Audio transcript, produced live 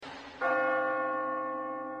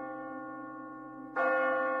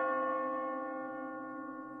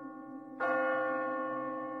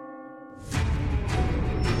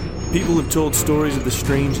People have told stories of the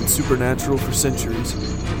strange and supernatural for centuries.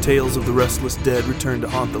 Tales of the restless dead return to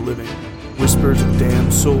haunt the living. Whispers of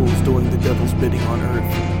damned souls doing the devil's bidding on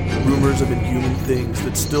earth. Rumors of inhuman things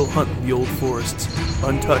that still hunt in the old forests,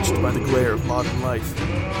 untouched by the glare of modern life.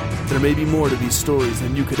 There may be more to these stories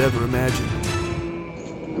than you could ever imagine.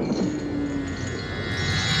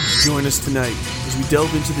 Join us tonight as we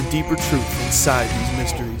delve into the deeper truth inside these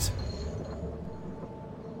mysteries.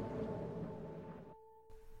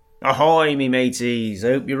 Ahoy, me mateys!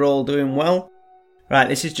 Hope you're all doing well. Right,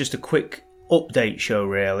 this is just a quick update show,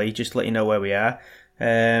 really, just to let you know where we are.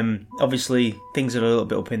 Obviously, things are a little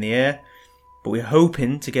bit up in the air, but we're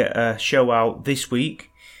hoping to get a show out this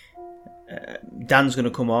week. Dan's going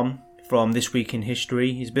to come on from This Week in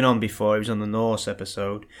History. He's been on before, he was on the Norse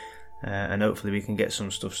episode, and hopefully we can get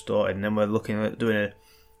some stuff started. And then we're looking at doing a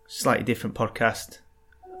slightly different podcast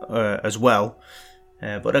as well,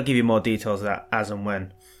 but I'll give you more details of that as and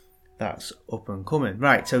when that's up and coming.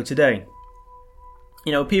 Right, so today,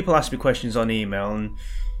 people ask me questions on email, and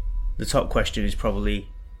the top question is probably,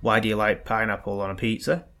 why do you like pineapple on a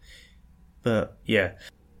pizza? But yeah,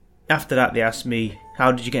 after that they asked me,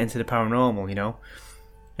 how did you get into the paranormal,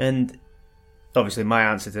 And obviously my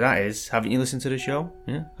answer to that is, haven't you listened to the show?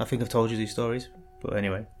 Yeah, I think I've told you these stories. But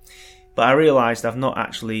anyway, I realised I've not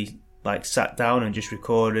actually sat down and just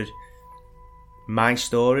recorded my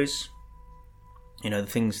stories,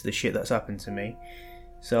 the shit that's happened to me.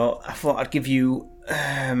 So I thought I'd give you,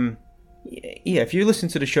 if you listen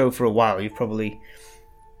to the show for a while, you've probably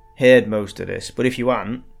heard most of this. But if you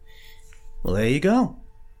haven't, well, there you go.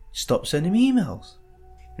 Stop sending me emails.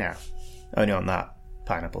 Now, only on that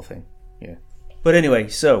pineapple thing, yeah. But anyway,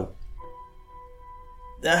 so,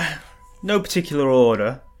 no particular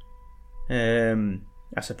order,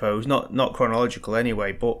 I suppose, not chronological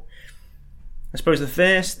anyway, but I suppose the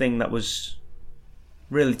first thing that was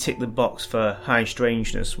really ticked the box for high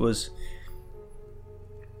strangeness was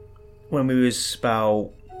when we was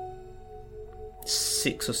about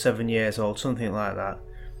 6 or 7 years old, something like that,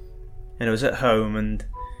 and I was at home, and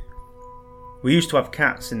we used to have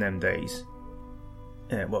cats in them days.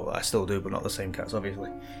 Well, I still do, but not the same cats, obviously.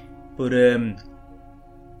 But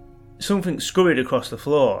something scurried across the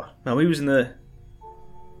floor. Now, we was in the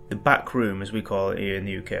back room, as we call it here in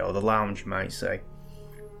the UK, or the lounge, you might say,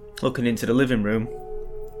 looking into the living room,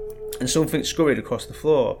 and something scurried across the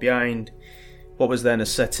floor behind what was then a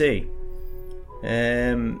settee.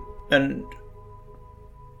 And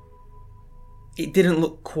it didn't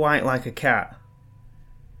look quite like a cat.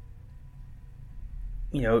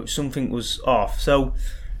 Something was off. So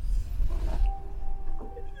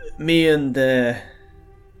me and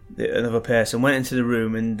another person went into the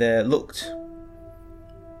room and looked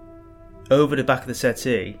over the back of the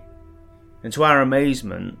settee, and to our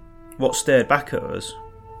amazement, what stared back at us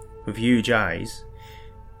with huge eyes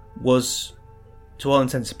was, to all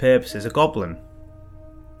intents and purposes, a goblin.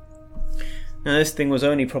 Now, this thing was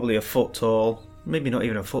only probably a foot tall, maybe not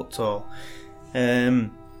even a foot tall.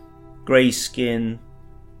 Grey skin,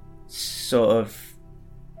 sort of,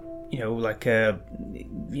 like a,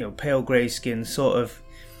 pale grey skin, sort of.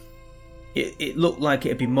 It looked like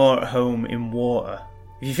it'd be more at home in water.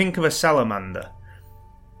 If you think of a salamander,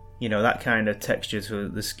 that kind of texture to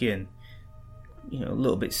the skin, a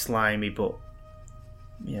little bit slimy, but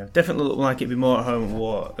definitely looked like it'd be more at home in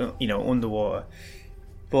water, underwater.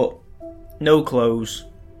 But no clothes,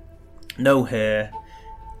 no hair,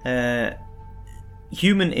 humanish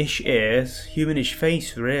ears, humanish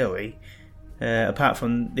face, really. Apart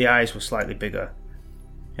from the eyes were slightly bigger.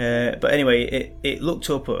 But anyway, it looked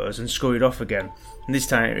up at us and scurried off again. And this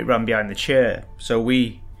time it ran behind the chair. So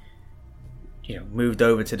we, moved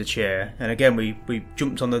over to the chair, and again we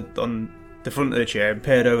jumped on the front of the chair and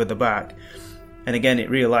peered over the back. And again it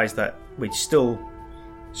realised that we'd still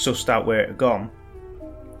sussed out where it had gone,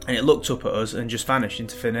 and it looked up at us and just vanished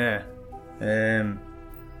into thin air.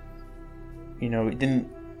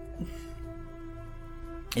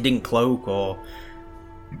 It didn't cloak or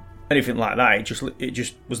anything like that. It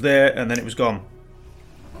just was there, and then it was gone.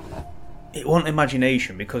 It wasn't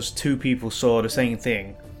imagination, because two people saw the same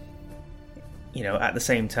thing, at the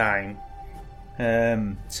same time.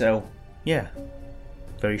 So yeah,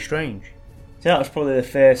 very strange. So that was probably the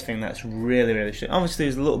first thing that's really, really strange. Obviously,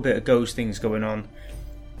 there's a little bit of ghost things going on.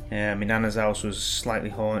 My nana's house was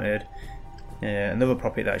slightly haunted. Another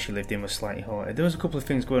property that she lived in was slightly haunted. There was a couple of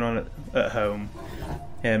things going on at home.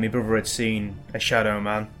 My brother had seen a shadow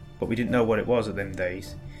man, but we didn't know what it was at them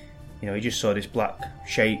days. He just saw this black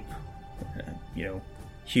shape,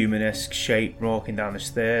 human-esque shape walking down the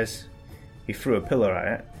stairs. He threw a pillar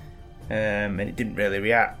at it, and it didn't really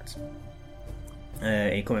react.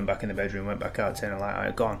 He coming back in the bedroom, went back out, turned the light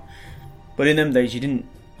out, gone. But in them days, you didn't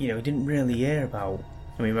really hear about.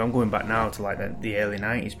 I mean, I'm going back now to like the early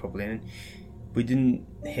 90s probably, and we didn't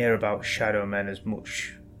hear about shadow men as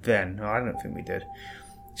much then. No, I don't think we did.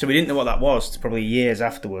 So we didn't know what that was probably years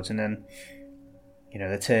afterwards, and then,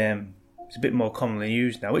 the term is a bit more commonly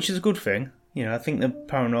used now, which is a good thing. I think the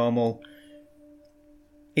paranormal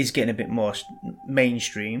is getting a bit more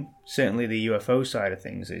mainstream. Certainly the UFO side of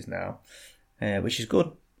things is now, which is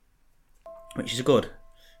good.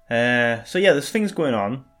 So yeah, there's things going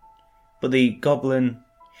on, but the goblin,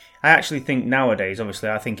 I actually think nowadays, obviously,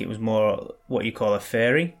 I think it was more what you call a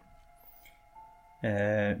fairy.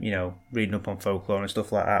 Reading up on folklore and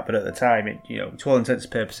stuff like that. But at the time, to all intents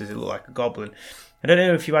and purposes, it looked like a goblin. I don't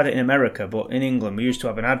know if you had it in America, but in England, we used to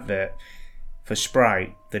have an advert for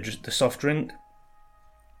Sprite, the soft drink.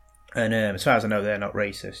 And as far as I know, they're not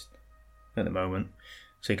racist at the moment,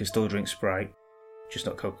 so you can still drink Sprite, just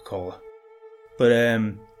not Coca-Cola. But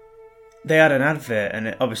they had an advert,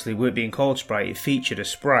 and obviously, with it being called Sprite, it featured a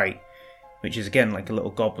Sprite, which is again like a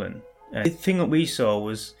little goblin. The thing that we saw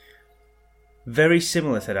was very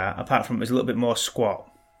similar to that, apart from it was a little bit more squat.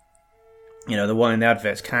 The one in the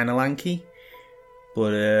advert's kind of lanky,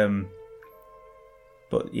 but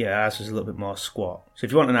yeah, ours was a little bit more squat. So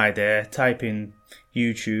if you want an idea, type in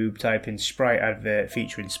YouTube, type in Sprite advert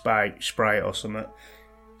featuring Sprite or something,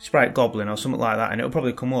 Sprite Goblin or something like that, and it'll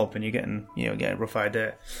probably come up, and you're getting a rough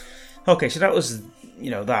idea. Okay, so that was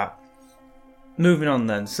that. Moving on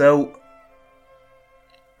then. So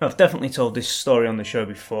I've definitely told this story on the show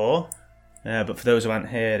before. But for those who haven't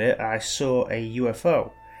heard it, I saw a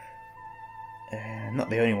UFO. Not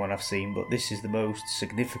the only one I've seen, but this is the most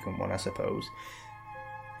significant one, I suppose.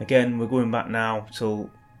 Again, we're going back now till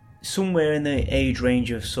somewhere in the age range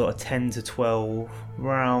of sort of 10 to 12,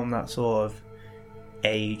 around that sort of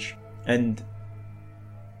age. And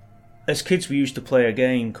as kids, we used to play a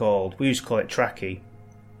game we used to call it Tracky.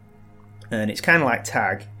 And it's kind of like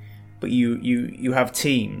tag, but you have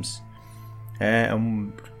teams.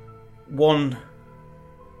 And one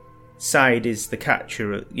side is the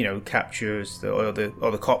catcher, captures or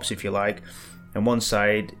the cops, if you like, and one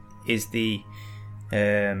side is the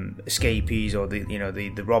escapees or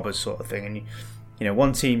the robbers sort of thing. And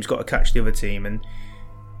one team's got to catch the other team, and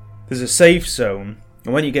there's a safe zone.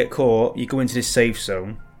 And when you get caught, you go into this safe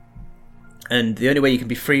zone, and the only way you can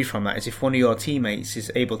be freed from that is if one of your teammates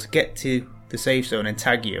is able to get to the safe zone and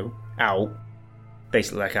tag you out,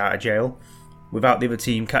 basically like out of jail, without the other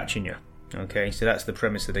team catching you. Okay, so that's the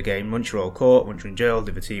premise of the game. Once you're all caught, once you're in jail,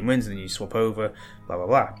 the other team wins, and then you swap over, blah blah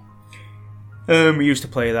blah. We used to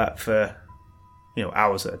play that for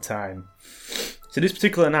hours at a time. So this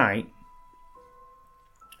particular night,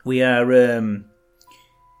 we are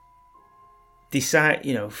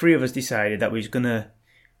three of us decided that we was gonna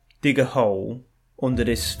dig a hole under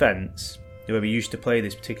this fence where we used to play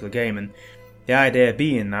this particular game, and the idea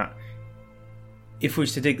being that if we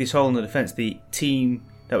was to dig this hole under the fence, the team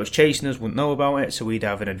that was chasing us wouldn't know about it, so we'd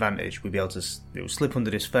have an advantage. We'd be able to slip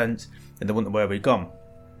under this fence, and they wouldn't know where we'd gone.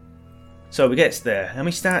 So we gets there, and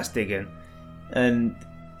we starts digging, and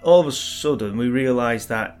all of a sudden we realise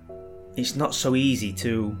that it's not so easy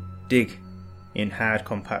to dig in hard,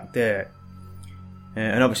 compact dirt.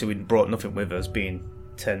 And obviously we'd brought nothing with us, being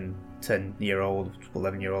 10-year-old,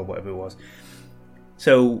 11-year-old, whatever it was.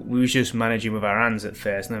 So we was just managing with our hands at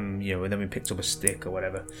first, and then we picked up a stick or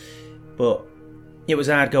whatever. But it was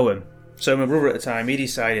hard going. So my brother at the time, he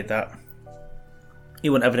decided that he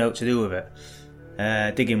wouldn't have what to do with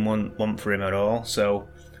it. Digging wasn't for him at all, so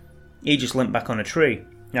he just leant back on a tree.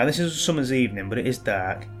 Now this is a summer's evening, but it is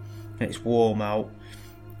dark, and it's warm out,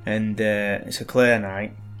 and it's a clear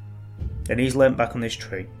night, and he's leant back on this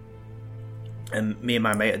tree, and me and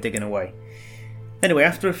my mate are digging away. Anyway,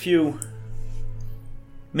 after a few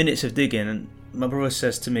minutes of digging, and my brother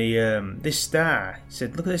says to me, this star, he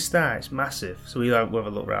said, look at this star, it's massive. So we have a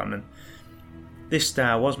look around, and this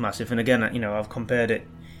star was massive. And again, I've compared it,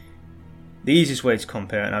 the easiest way to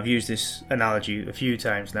compare it, and I've used this analogy a few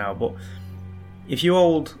times now, but if you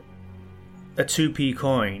hold a 2p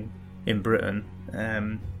coin in Britain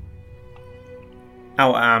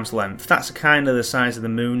out at arm's length, that's kind of the size of the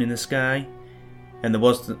moon in the sky, and the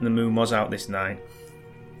moon was out this night.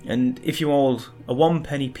 And if you hold a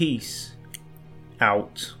 1p piece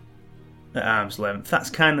out at arm's length, that's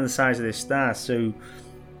kind of the size of this star. So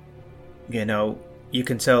you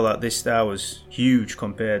can tell that this star was huge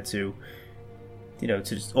compared to to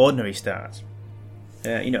just ordinary stars.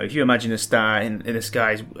 If you imagine a star in the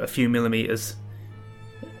sky is a few millimeters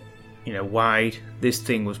wide, this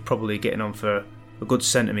thing was probably getting on for a good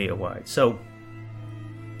centimetre wide. So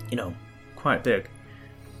quite big.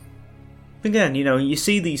 Again, you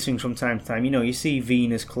see these things from time to time. You see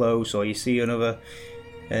Venus close, or you see another,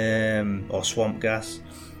 or swamp gas,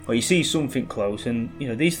 or you see something close, and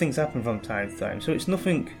these things happen from time to time. So it's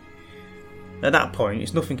nothing. At that point,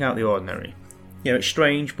 it's nothing out of the ordinary. It's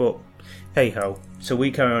strange, but hey ho. So we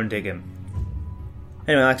carry on digging.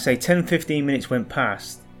 Anyway, like I say, 10-15 minutes went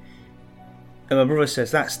past, and my brother says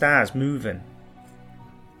that star's moving.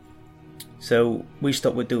 So we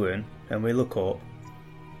stop what we're doing, and we look up.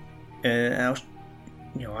 And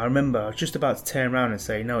I remember I was just about to turn around and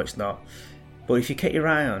say, no, it's not. But if you kept your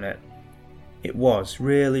eye on it, it was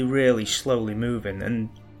really, really slowly moving. And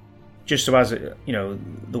just so as it,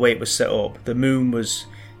 the way it was set up, the moon was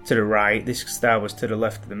to the right, this star was to the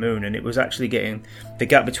left of the moon, and it was actually getting, the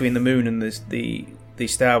gap between the moon and the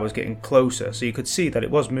star was getting closer. So you could see that it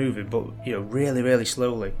was moving, but really, really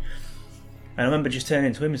slowly. And I remember just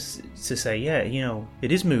turning to him to say, yeah,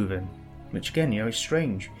 it is moving, which again, is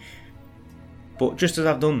strange. But just as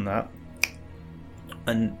I've done that,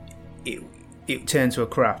 and it turned to a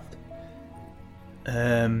craft.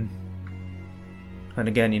 And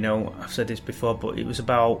again, I've said this before, but it was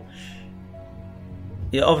about.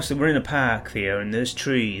 Obviously we're in a park here, and there's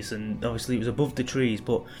trees, and obviously it was above the trees,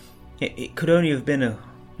 but it could only have been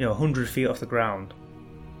 100 feet off the ground,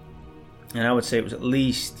 and I would say it was at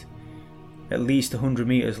least 100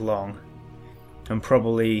 meters long, and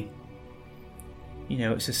probably.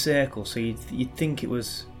 It's a circle, so you'd think it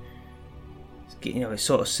was, it's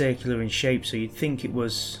sort of circular in shape, so you'd think it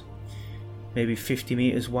was maybe 50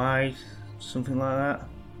 meters wide, something like that.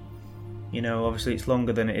 Obviously it's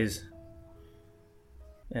longer than it is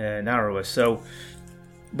narrower. So,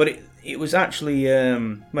 but it was actually,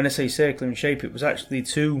 when I say circular in shape, it was actually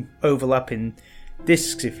two overlapping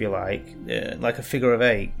discs, if you like a figure of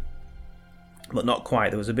 8, but not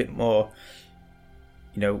quite. There was a bit more,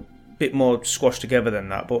 bit more squashed together than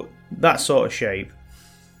that, but that sort of shape.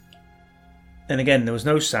 And again, there was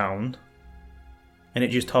no sound, and it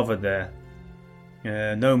just hovered there.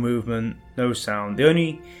 No movement, no sound. The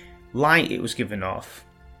only light it was giving off,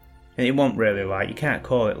 and it wasn't really light, you can't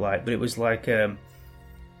call it light, but it was like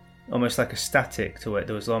almost like a static to it.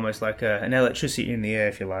 There was almost like an electricity in the air,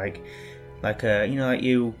 if you like like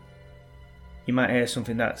you might hear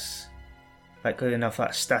something that's like going off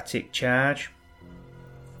that static charge.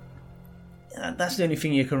 That's the only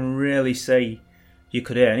thing you can really say you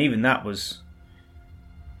could hear, and even that was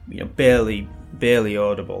barely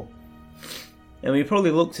audible. And we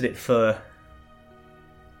probably looked at it for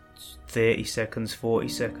 30 seconds, 40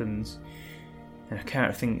 seconds, and I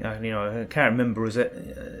can't remember us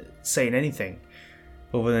saying anything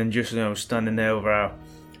other than just standing there with our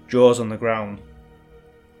jaws on the ground.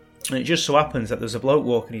 And it just so happens that there's a bloke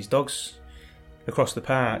walking his dogs across the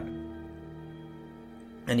park,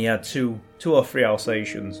 and he had two or three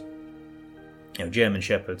Alsatians, German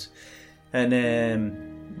Shepherds,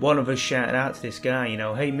 and one of us shouted out to this guy,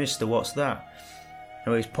 hey mister, what's that?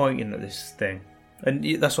 And he was pointing at this thing, and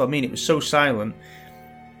that's what I mean, it was so silent,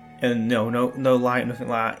 and no light, nothing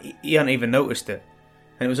like that. He hadn't even noticed it,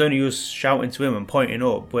 and it was only us shouting to him and pointing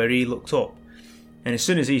up where he looked up, and as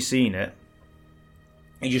soon as he seen it,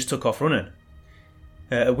 he just took off running,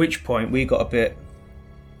 at which point we got a bit,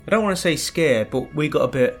 I don't want to say scared, but we got a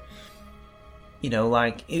bit,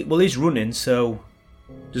 he's running, so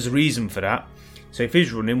there's a reason for that. So if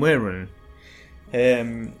he's running, we're running.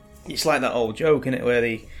 It's like that old joke, isn't it, where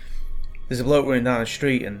there's a bloke running down the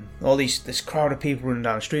street, and all this crowd of people running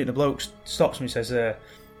down the street, and the bloke stops me and says,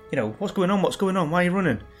 what's going on? Why are you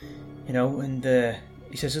running? And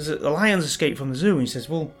he says, the lions escaped from the zoo. And he says,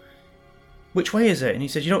 well, which way is it? And he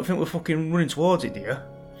says, you don't think we're fucking running towards it, do you?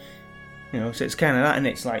 So it's kind of that, and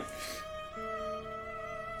it's like,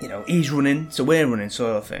 he's running, so we're running,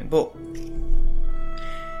 sort of thing. But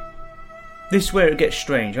this is where it gets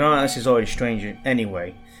strange. I know this is always strange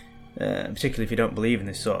anyway, particularly if you don't believe in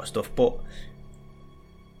this sort of stuff. But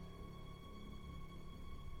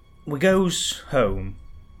we goes home,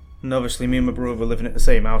 and obviously me and my brother were living at the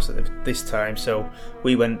same house at this time, so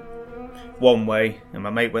we went one way, and my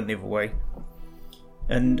mate went the other way.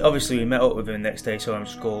 And obviously we met up with him the next day, saw him at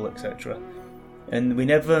school, etc. And we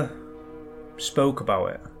never spoke about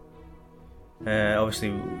it. Obviously,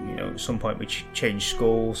 at some point we changed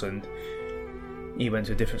schools, and he went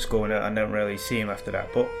to a different school, and I didn't really see him after that.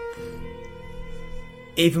 But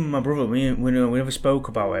even my brother, we never spoke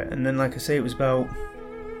about it. And then, like I say, it was about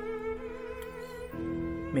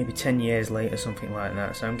maybe 10 years later, something like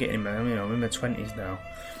that. So I'm in my 20s now,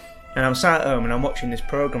 and I'm sat at home and I'm watching this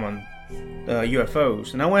program on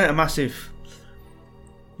UFOs, and I weren't a massive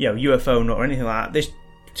UFO nut or anything like that. This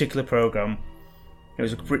particular program,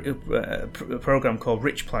 It was a program called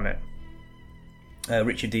Rich Planet,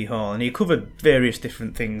 Richard D. Hall, and he covered various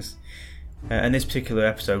different things. And this particular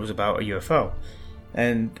episode was about a UFO.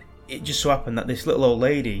 And it just so happened that this little old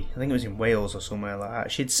lady, I think it was in Wales or somewhere like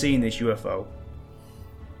that, she'd seen this UFO.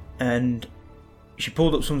 And she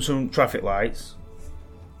pulled up some traffic lights.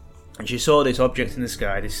 And she saw this object in the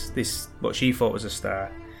sky, this what she thought was a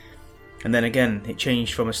star. And then again, it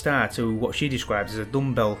changed from a star to what she described as a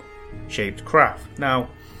dumbbell-shaped craft. Now,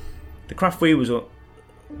 the craft we was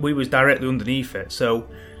directly underneath it, so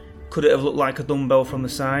could it have looked like a dumbbell from the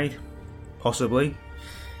side? Possibly.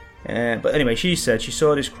 But anyway, she said she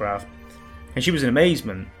saw this craft, and she was in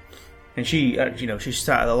amazement. And she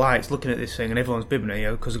sat at the lights looking at this thing, and everyone's bibbing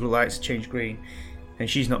her, because the lights changed green, and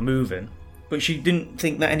she's not moving. But she didn't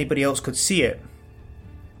think that anybody else could see it,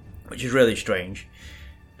 which is really strange,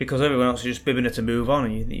 because everyone else is just bibbing her to move on,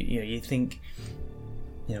 and you think,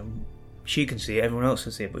 she can see it, everyone else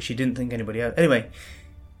can see it, but she didn't think anybody else. Anyway,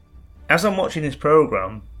 as I'm watching this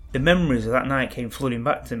program, the memories of that night came flooding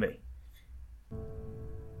back to me,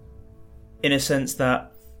 in a sense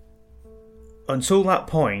that until that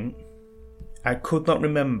point, I could not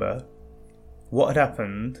remember what had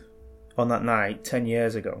happened on that night 10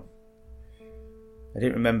 years ago. I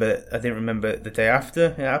didn't remember the day after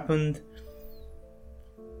it happened,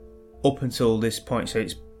 up until this point. So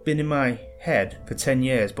it's been in my head for 10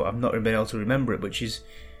 years, but I've not been able to remember it, which is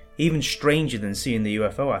even stranger than seeing the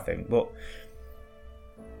UFO, I think. But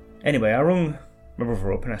anyway, I rung my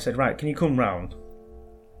brother up and I said, right, can you come round?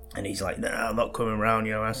 And he's like, no, I'm not coming round,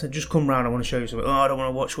 I said, just come round, I want to show you something. Oh, I don't want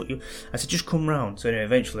to watch what you... I said, just come round. So anyway,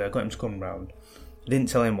 eventually I got him to come round. I didn't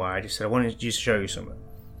tell him why, I just said, I wanted to just show you something.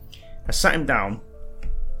 I sat him down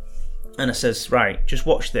and I says, right, just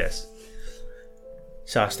watch this.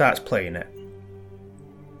 So I starts playing it.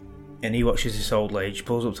 And he watches this old lady, she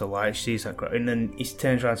pulls up to the light, she sees that crowd, and then he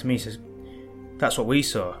turns around to me and says, that's what we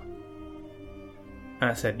saw. And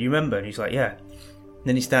I said, you remember? And he's like, yeah. And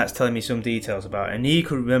then he starts telling me some details about it, and he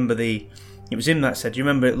could remember it was him that said, do you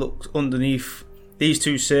remember it looked underneath these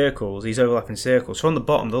two circles, these overlapping circles, so on the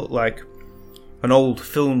bottom they look like an old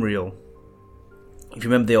film reel. If you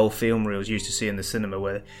remember the old film reels you used to see in the cinema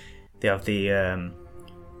where they have the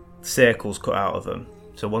circles cut out of them,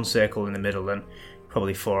 so one circle in the middle, then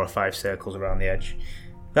probably 4 or 5 circles around the edge.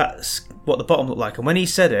 That's what the bottom looked like, and when he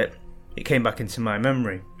said it, it came back into my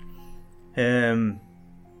memory.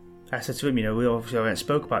 I said to him, we obviously haven't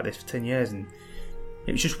spoke about this for 10 years, and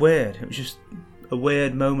it was just weird. It was just a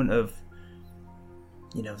weird moment of,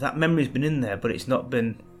 that memory's been in there, but it's not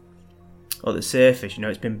been on the surface,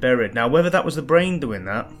 it's been buried. Now, whether that was the brain doing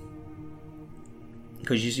that,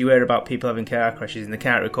 because you hear about people having car crashes and they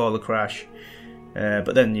can't recall the crash,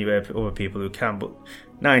 but then you hear other people who can, but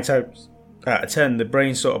 9 times out of 10, the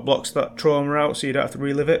brain sort of blocks that trauma out so you don't have to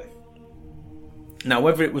relive it. Now,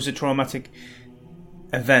 whether it was a traumatic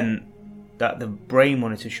event that the brain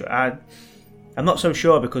wanted to show, I'm not so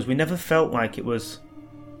sure, because we never felt like it was,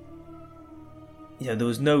 there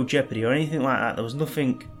was no jeopardy or anything like that. There was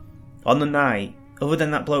nothing on the night other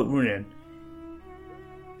than that bloke running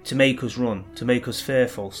to make us run, to make us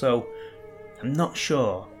fearful. So I'm not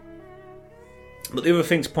sure. But the other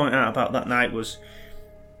thing to point out about that night was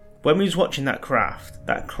when we was watching that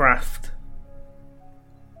craft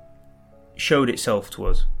showed itself to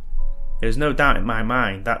us. There's no doubt in my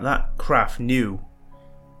mind that that craft knew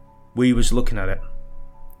we was looking at it,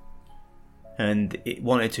 and it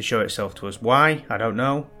wanted to show itself to us. Why? I don't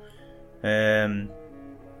know.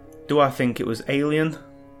 Do I think it was alien?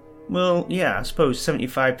 Well, yeah, I suppose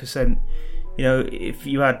 75%. If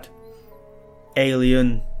you had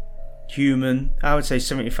alien, human, I would say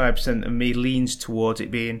 75% of me leans towards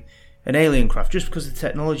it being an alien craft, just because of the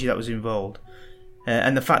technology that was involved,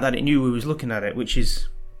 and the fact that it knew we was looking at it, which is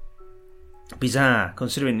bizarre,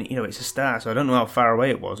 considering it's a star. So I don't know how far away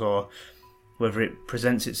it was, or whether it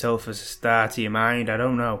presents itself as a star to your mind. I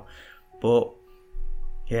don't know, but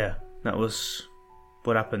yeah, that was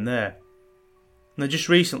what happened there. Now, just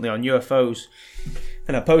recently on UFOs,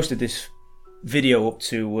 and I posted this video up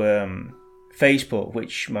to Facebook,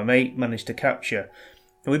 which my mate managed to capture,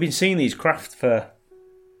 and we've been seeing these craft for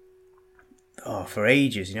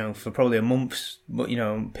ages, for probably a month,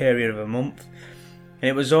 period of a month. And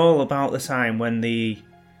it was all about the time when the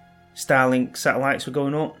Starlink satellites were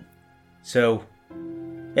going up. So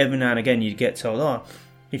every now and again you'd get told,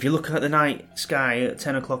 if you're looking at the night sky at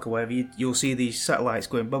 10 o'clock or whatever, you'll see these satellites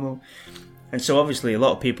going boom, boom. And so obviously a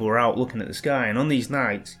lot of people were out looking at the sky, and on these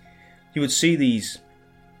nights you would see these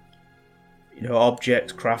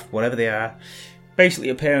objects, craft, whatever they are, basically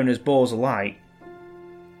appearing as balls of light,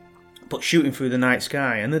 but shooting through the night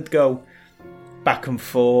sky. And they'd go back and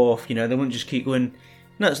forth. They wouldn't just keep going.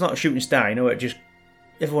 No, it's not a shooting star. Where it just,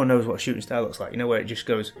 everyone knows what a shooting star looks like. Where it just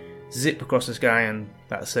goes zip across the sky and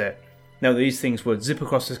that's it. No, these things would zip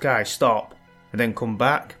across the sky, stop, and then come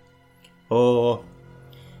back, or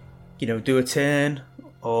do a turn,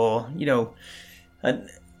 or And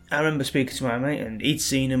I remember speaking to my mate, and he'd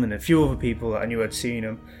seen them, and a few other people that I knew had seen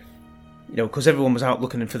them. Because everyone was out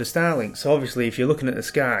looking for the Starlink. So obviously, if you're looking at the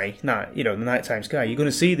sky, the nighttime sky, you're going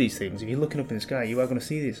to see these things. If you're looking up in the sky, you are going to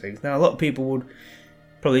see these things. Now, a lot of people would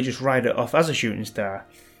probably just write it off as a shooting star,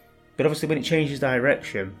 but obviously, when it changes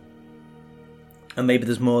direction, and maybe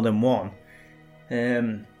there's more than one,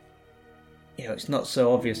 it's not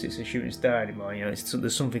so obvious it's a shooting star anymore.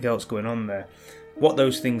 There's something else going on there. What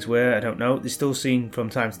those things were, I don't know. They're still seen from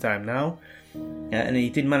time to time now, and he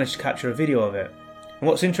did manage to capture a video of it. And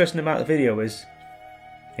what's interesting about the video is,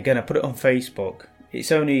 again, I put it on Facebook.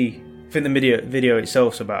 It's only, I think the video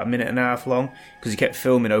itself's about 1.5 minutes long, because he kept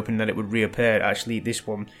filming, hoping that it would reappear. Actually, this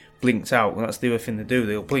one blinked out, and that's the other thing they do.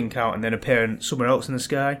 They'll blink out and then appear somewhere else in the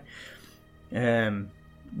sky.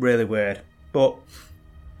 Really weird. But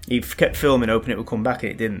he kept filming, hoping it would come back,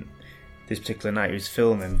 and it didn't. This particular night he was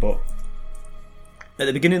filming, but at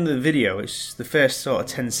the beginning of the video, it's the first sort of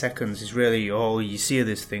 10 seconds is really all you see of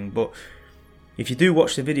this thing, but if you do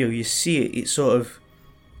watch the video, you see it. It sort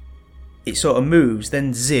of moves,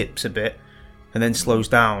 then zips a bit, and then slows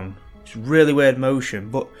down. It's really weird motion,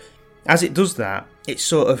 but as it does that, it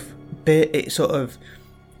sort of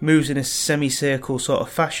moves in a semicircle sort of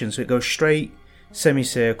fashion. So it goes straight,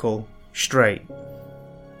 semicircle, straight,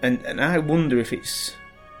 and I wonder if it's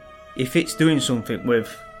doing something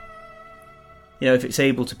with, if it's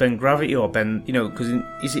able to bend gravity or bend, because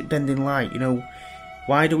is it bending light?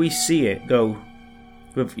 Why do we see it go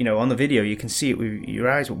with, on the video you can see it with your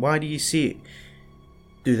eyes, but why do you see it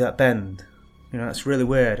do that bend? That's really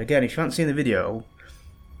weird. Again, if you haven't seen the video,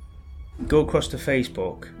 go across to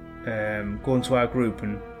Facebook, go into our group,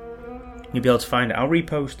 and you'll be able to find it. I'll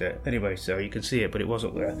repost it anyway so you can see it, but it was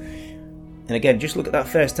up there. And again, just look at that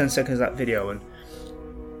first 10 seconds of that video, and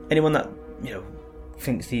anyone that,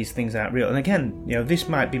 thinks these things aren't real, and again, this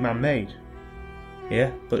might be man-made,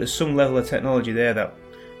 yeah, but there's some level of technology there that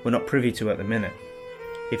we're not privy to at the minute,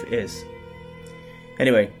 if it is.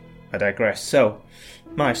 Anyway, I digress. So,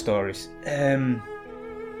 my stories. Okay,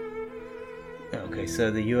 so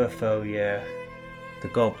the UFO, yeah, the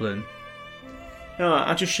goblin. No,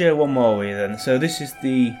 I'll just share one more with you then. So this is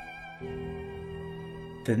the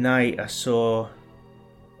night I saw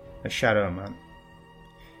a shadow man.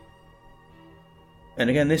 And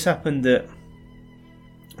again, this happened at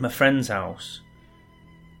my friend's house.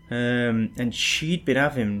 And she'd been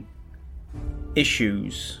having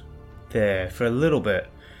issues there for a little bit.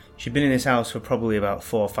 She'd been in this house for probably about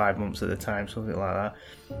 4 or 5 months at the time, something like that.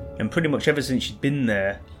 And pretty much ever since she'd been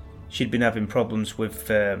there, she'd been having problems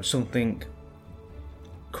with something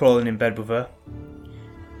crawling in bed with her.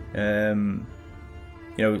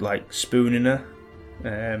 Like spooning her,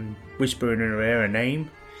 whispering in her ear a name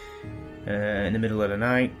in the middle of the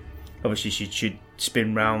night. Obviously she'd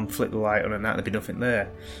spin round, flick the light on, and there'd be nothing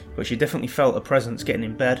there. But she definitely felt a presence getting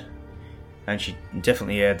in bed, and she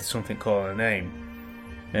definitely heard something calling her name.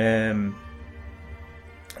 And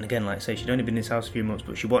again, like I say, she'd only been in this house a few months,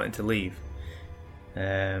 but she wanted to leave.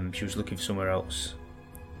 She was looking for somewhere else.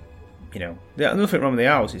 There's nothing wrong with the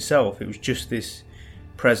house itself. It was just this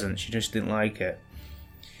presence. She just didn't like it.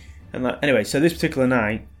 And anyway, so this particular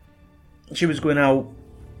night, she was going out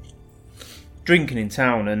drinking in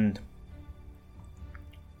town, and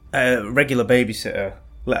a regular babysitter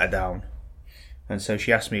let her down, and so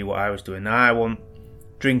she asked me what I was doing. Now, I wasn't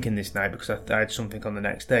drinking this night because I had something on the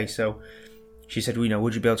next day, so she said, would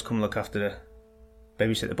you be able to come look after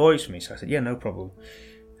babysit the boys for me? So I said, yeah, no problem.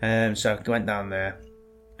 So I went down there,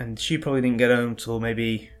 and she probably didn't get home till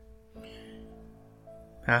maybe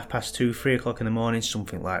 2:30, 3 o'clock in the morning,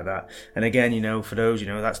 something like that. And again, for those,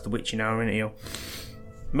 that's the witching hour, isn't it?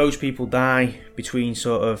 Most people die between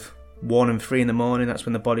sort of 1 and 3 in the morning. That's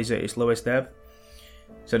when the body's at its lowest ebb.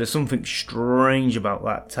 So there's something strange about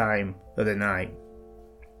that time of the night.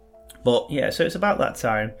 But yeah, so it's about that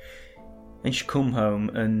time, and she come home,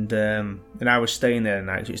 and I was staying there the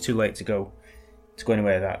night, so it's too late to go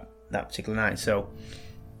anywhere that particular night. So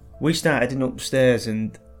we started heading upstairs,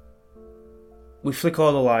 and we flick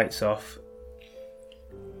all the lights off,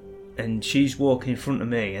 and she's walking in front of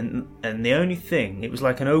me, and the only thing, it was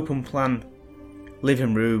like an open plan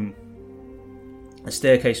living room. A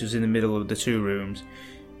staircase was in the middle of the 2 rooms,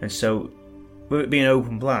 and so with it being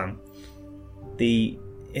open plan,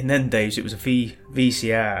 in them days it was a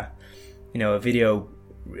VCR, a video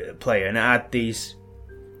player, and it had these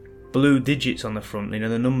blue digits on the front,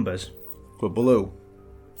 the numbers were blue.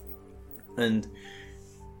 And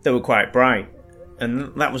they were quite bright.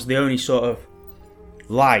 And that was the only sort of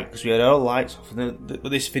light, because we had all lights off. And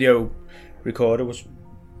this video recorder was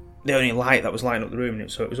the only light that was lighting up the room,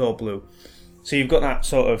 so it was all blue. So you've got that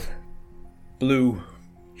sort of blue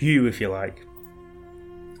hue, if you like.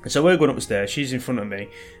 And so we're going upstairs, she's in front of me,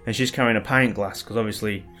 and she's carrying a pint glass, because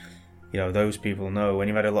obviously, those people know when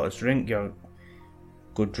you've had a lot of drink,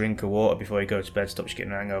 good drink of water before you go to bed stops you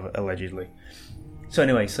getting a hangover, allegedly. So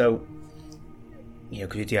anyway, because you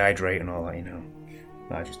dehydrate and all that,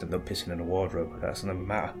 I just end up pissing in a wardrobe, but that doesn't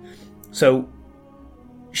matter. So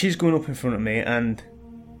she's going up in front of me, and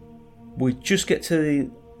we just get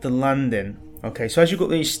to the landing. Okay, so as you go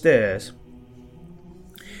up these stairs,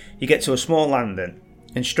 you get to a small landing,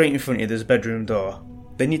 and straight in front of you there's a bedroom door.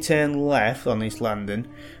 Then you turn left on this landing,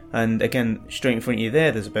 and again straight in front of you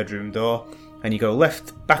there's a bedroom door, and you go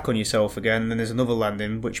left back on yourself again, and then there's another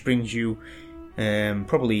landing which brings you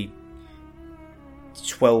probably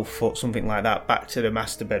 12 foot, something like that, back to the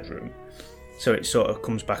master bedroom. So it sort of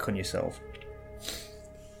comes back on yourself.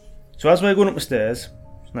 So as we're going up the stairs,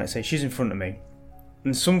 like I say, she's in front of me,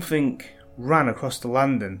 and something ran across the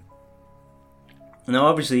landing. Now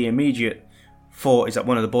obviously the immediate thought is that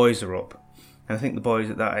one of the boys are up, and I think the boys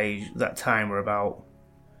at that age, that time, were about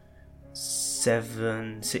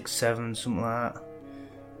 6, 7, something like that,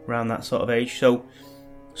 around that sort of age. So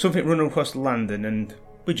something running across the landing, and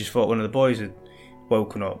we just thought one of the boys had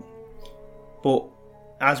woken up. But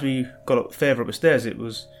as we got up further up the stairs, it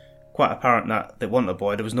was quite apparent that they wasn't a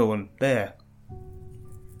boy. There was no one there,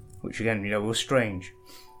 which again, was strange.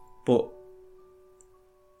 But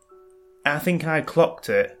I think I clocked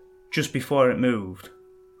it just before it moved.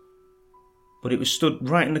 But it was stood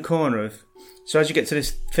right in the corner of... So as you get to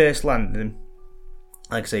this first landing,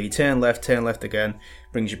 like I say, you turn left again,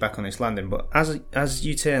 brings you back on this landing. But as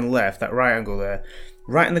you turn left, that right angle there,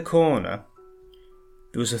 right in the corner,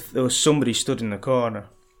 there was somebody stood in the corner.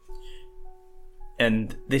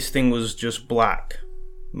 And this thing was just black.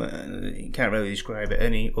 You can't really describe it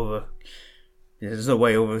any other... There's no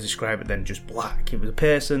way over to describe it than just black. It was a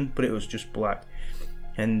person, but it was just black.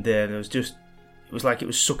 And there was just... It was like it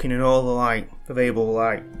was sucking in all the light, available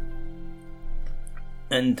light.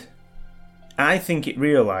 And I think it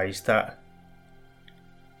realised that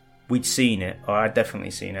we'd seen it, or I'd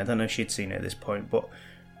definitely seen it. I don't know if she'd seen it at this point, but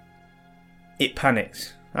it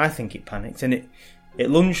panicked. I think it panicked, and it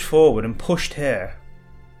lunged forward and pushed her.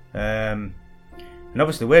 And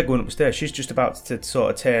obviously we're going upstairs. She's just about to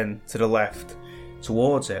sort of turn to the left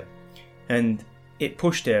towards it. And it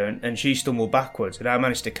pushed her, and she stumbled backwards, and I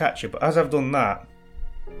managed to catch her. But as I've done that,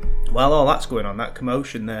 while all that's going on, that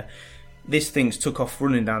commotion there, this thing's took off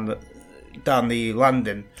running down the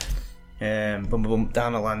landing, down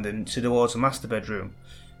the landing towards the master bedroom.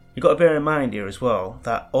 You've got to bear in mind here as well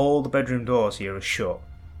that all the bedroom doors here are shut.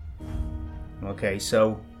 Okay,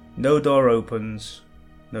 so no door opens,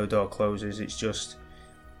 no door closes. It's just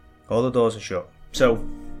all the doors are shut. So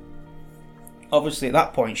obviously at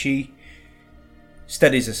that point she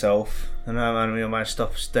steadies herself, and I managed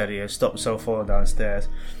to stop herself falling downstairs.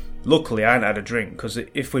 Luckily I hadn't had a drink, because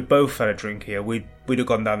if we'd both had a drink here, we'd have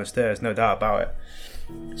gone down the stairs, no doubt about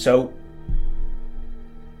it. So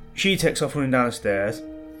she takes off running down the stairs.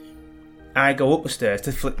 I go up the stairs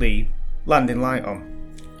to flick the landing light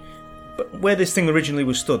on. But where this thing originally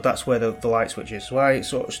was stood, that's where the light switch is. So I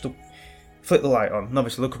sort of flick the light on, and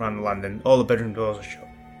obviously look around the landing, all the bedroom doors are shut.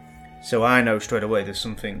 So I know straight away there's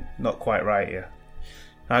something not quite right here.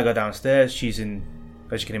 I go downstairs, she's in,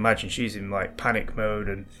 as you can imagine, she's in like panic mode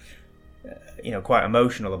and quite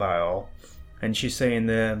emotional about it all. And she's saying,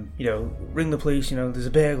 ring the police, there's a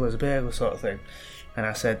burglar sort of thing. And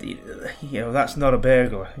I said, that's not a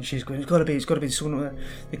burglar. And she's going, it's got to be someone,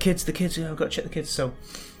 the kids, I've got to check the kids. So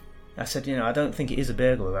I said, I don't think it is a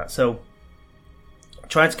burglar, that. So I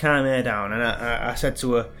tried to calm her down, and I said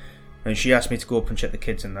to her, and she asked me to go up and check the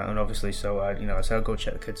kids and that, and obviously, so I said I'll go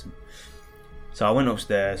check the kids. So I went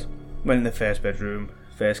upstairs, went in the first bedroom,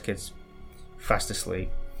 first kid's fast asleep.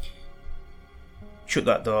 Shut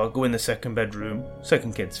that door, go in the second bedroom,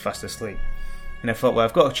 second kid's fast asleep. And I thought, well,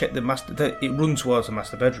 I've got to check the master, it runs towards the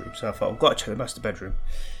master bedroom, so I thought, I've got to check the master bedroom.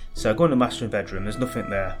 So I go in the master bedroom, there's nothing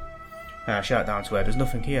there. And I shout down to her, there's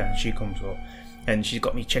nothing here. And she comes up, and she's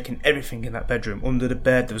got me checking everything in that bedroom. Under the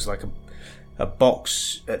bed, there was like a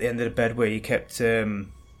box at the end of the bed where you kept, your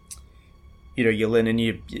linen,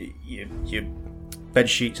 your bed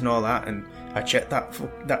sheets and all that. And I checked that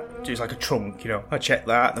it was like a trunk, I checked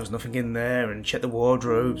that, there was nothing in there, and checked the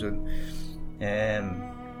wardrobes, and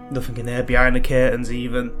nothing in there behind the curtains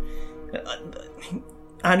even.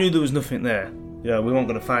 I knew there was nothing there. You know, we weren't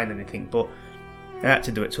going to find anything, but I had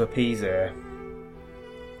to do it to appease her.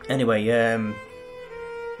 Anyway, you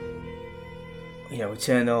know, we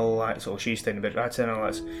turned all the lights, or she stayed in bed, I turned all the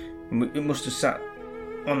lights, and we must have sat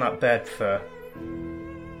on that bed for,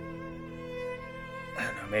 I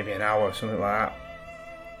don't know, maybe an hour or something like that.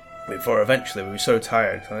 Before eventually we were so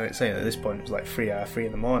tired, I was saying at this point it was like 3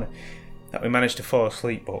 in the morning, that we managed to fall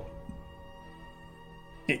asleep, but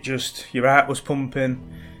it just, your heart was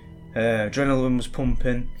pumping, adrenaline was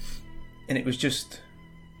pumping, and it was just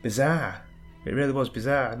bizarre. It really was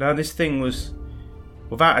bizarre. Now this thing was,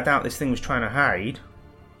 without a doubt, this thing was trying to hide.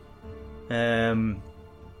 I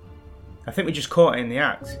think we just caught it in the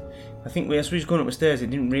act. I think as we was going up the stairs,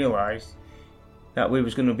 it didn't realise that we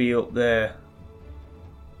was going to be up there.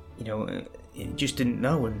 You know, it just didn't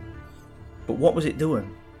know. But what was it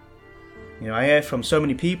doing? You know, I hear from so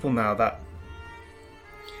many people now that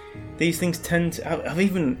these things tend to. I've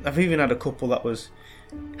even had a couple that was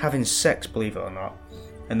having sex, believe it or not,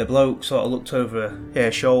 and the bloke sort of looked over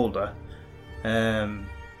her shoulder.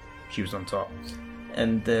 She was on top,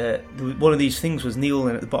 and one of these things was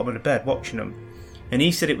kneeling at the bottom of the bed watching them, and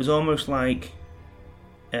he said it was almost like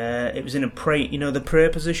it was in a pray, you know, the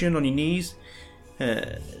prayer position on your knees.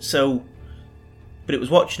 But it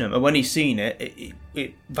was watching them, and when he seen it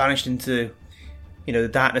vanished into, you know, the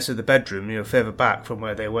darkness of the bedroom, you know, further back from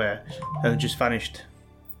where they were, and just vanished.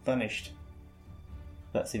 That's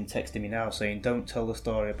him texting me now saying, "Don't tell the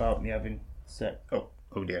story about me having sex." Oh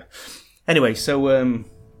dear. Anyway, so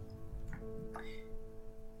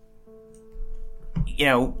you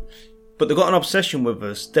know, but they've got an obsession with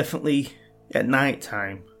us, definitely at night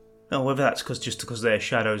time. Oh, whether that's because they're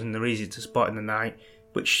shadows and they're easy to spot in the night,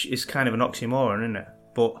 which is kind of an oxymoron, isn't it?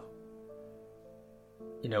 But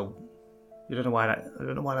you know, I don't know why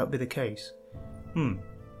that would be the case.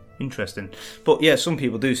 Interesting. But yeah, some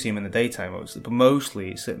people do see them in the daytime, obviously, but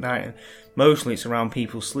mostly it's at night, and mostly it's around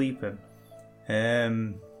people sleeping.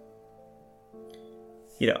 You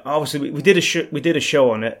know, obviously we did a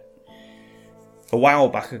show on it a while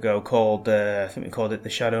back ago called I think we called it The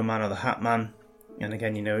Shadow Man or The Hat Man. And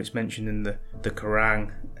again, you know, it's mentioned in the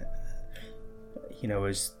Quran, you know,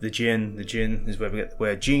 as the jinn. The jinn is where we get the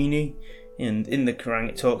word genie. And in the Quran,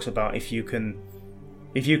 it talks about if you can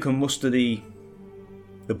muster the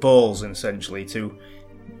balls, essentially, to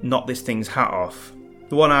knock this thing's hat off.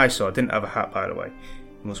 The one I saw didn't have a hat, by the way.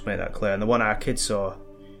 I must make that clear. And the one our kids saw,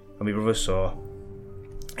 and my brother saw,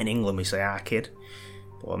 in England we say our kid,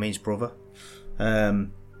 but it means brother.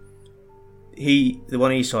 The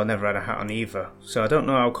one he saw never had a hat on either, so I don't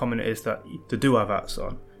know how common it is that they do have hats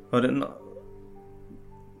on. I don't know,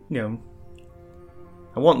 you know,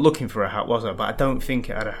 I wasn't looking for a hat, was I? But I don't think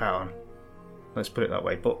it had a hat on. Let's put it that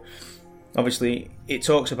way. But obviously, it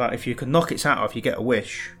talks about if you can knock its hat off, you get a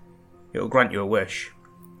wish. It'll grant you a wish,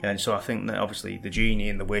 and so I think that obviously the genie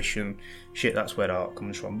and the wish and shit, that's where the art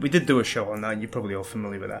comes from. We did do a show on that, and you're probably all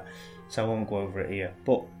familiar with that, so I won't go over it here.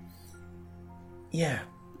 But yeah.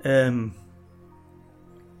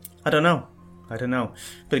 I don't know.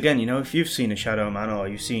 But again, you know, if you've seen a shadow man or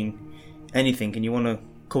you've seen anything and you want to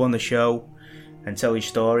come on the show and tell your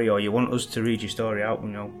story, or you want us to read your story out, you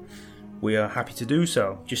know, we are happy to do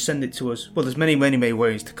so. Just send it to us. Well, there's many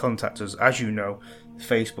ways to contact us, as you know,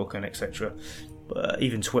 Facebook and etc. But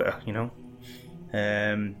even Twitter, you know,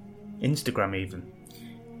 Instagram even.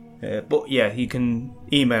 But yeah, you can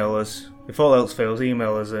email us. If all else fails,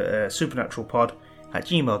 email us at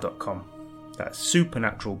supernaturalpod@gmail.com. That's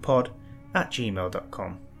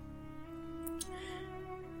supernaturalpod@gmail.com.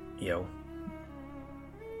 Yo.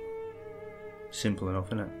 Simple enough,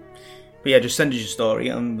 isn't it? But yeah, just send us your story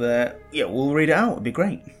and yeah, we'll read it out. It'd be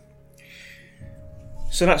great.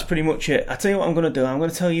 So that's pretty much it. I'll tell you what I'm going to do. I'm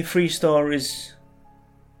going to tell you 3 stories.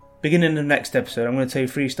 Beginning of the next episode, I'm going to tell you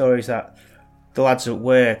 3 stories that the lads at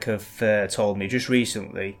work have told me just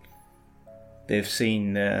recently. They've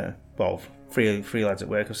seen, three lads at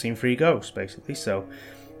work have seen 3 ghosts, basically. So,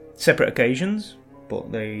 separate occasions,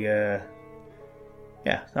 but they,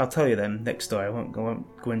 I'll tell you them next story. I won't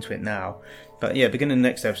go into it now. But yeah, beginning of the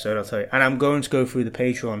next episode, I'll tell you. And I'm going to go through the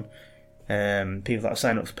Patreon, people that have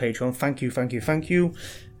signed up for Patreon. Thank you.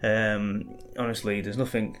 Honestly, there's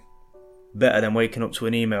nothing better than waking up to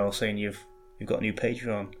an email saying you've got a new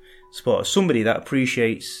Patreon supporter. Somebody that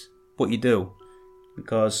appreciates what you do.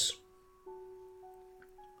 Because,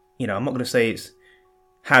 you know, I'm not going to say it's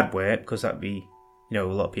hard work, because that'd be, you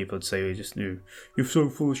know, a lot of people would say you're so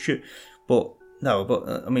full of shit. But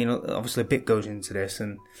no, I mean, obviously a bit goes into this,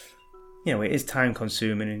 and you know, it is time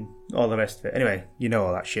consuming and all the rest of it. Anyway, you know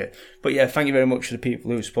all that shit. But yeah, thank you very much to the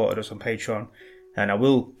people who supported us on Patreon. and I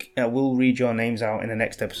will read your names out in the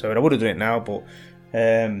next episode. I would have done it now, but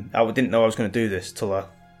I didn't know I was going to do this till I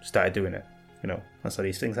started doing it. You know, that's how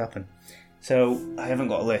these things happen. So I haven't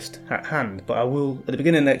got a list at hand, but I will at the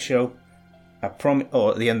beginning of next show. I promise,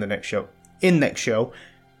 or at the end of next show. In next show,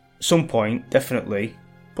 some point, definitely,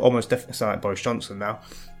 but almost definitely, sound like Boris Johnson now.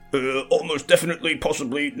 Almost definitely,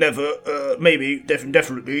 possibly, never, maybe,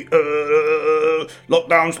 definitely,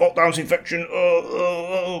 lockdowns, infection,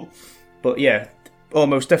 But yeah,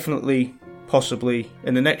 almost definitely, possibly,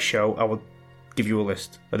 in the next show, I will give you a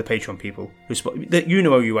list of the Patreon people that you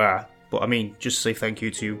know who you are, but I mean, just say thank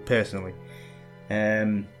you to you personally.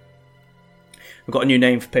 We've got a new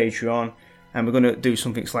name for Patreon, and we're going to do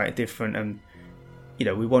something slightly different, and, you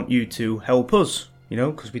know, we want you to help us, you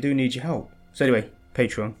know, because we do need your help. So anyway,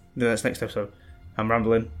 Patreon, that's next episode. I'm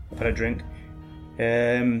rambling, I've had a drink.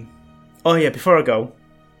 Oh yeah, before I go,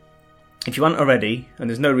 if you haven't already, and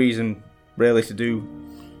there's no reason really to do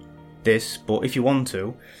this, but if you want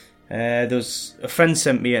to, there's a friend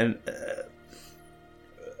sent me a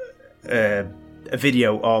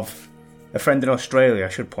video of a friend in Australia, I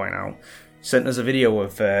should point out, sent us a video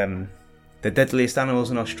of the deadliest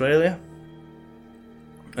animals in Australia,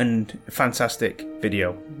 and a fantastic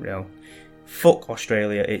video, you know. Fuck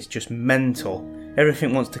Australia, it's just mental.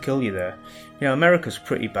 Everything wants to kill you there. You know, America's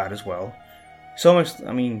pretty bad as well. It's almost,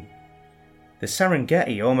 I mean, the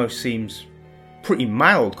Serengeti almost seems pretty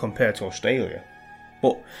mild compared to Australia.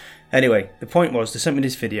 But anyway, the point was, they sent me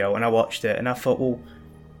this video and I watched it and I thought, well,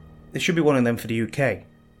 there should be one of them for the UK,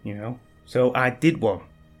 you know. So I did one.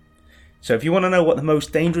 So if you want to know what the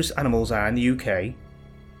most dangerous animals are in the UK,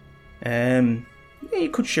 yeah,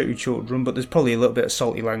 you could shoot your children, but there's probably a little bit of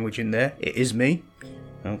salty language in there. It is me.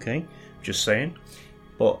 Okay, just saying.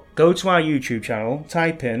 But go to our YouTube channel,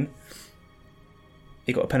 type in,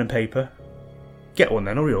 you got a pen and paper, get one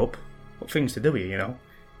then, hurry up. Got things to do here, you know.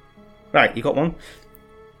 Right, you got one?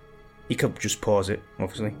 You could just pause it,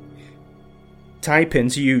 obviously. Type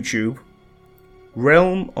into YouTube,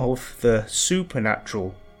 Realm of the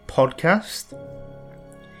Supernatural Podcast,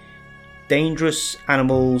 Dangerous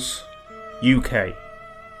Animals UK.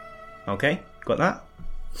 Okay, got that?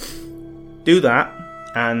 Do that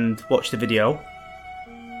and watch the video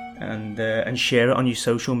and share it on your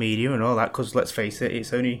social media and all that, because let's face it,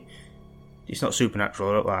 it's not supernatural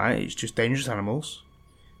or like that, it's just dangerous animals.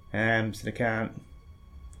 So they can't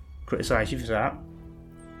criticise you for that.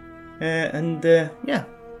 Yeah,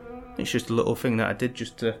 it's just a little thing that I did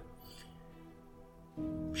just to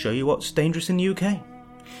show you what's dangerous in the UK.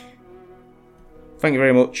 Thank you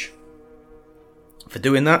very much for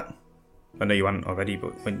doing that. I know you haven't already,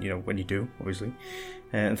 but when you do, obviously.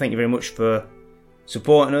 And thank you very much for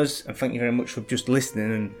supporting us, and thank you very much for just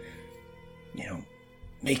listening and, you know,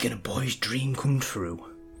 making a boy's dream come true.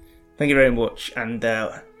 Thank you very much, and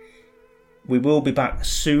we will be back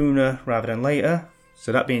sooner rather than later.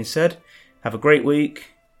 So that being said, have a great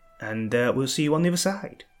week, and we'll see you on the other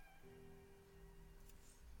side.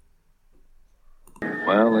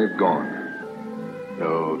 Well, they've gone.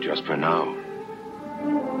 No, just for now.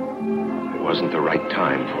 It wasn't the right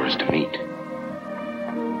time for us to meet.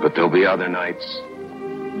 But there'll be other nights,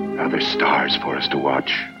 other stars for us to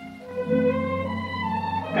watch.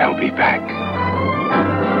 They'll be back.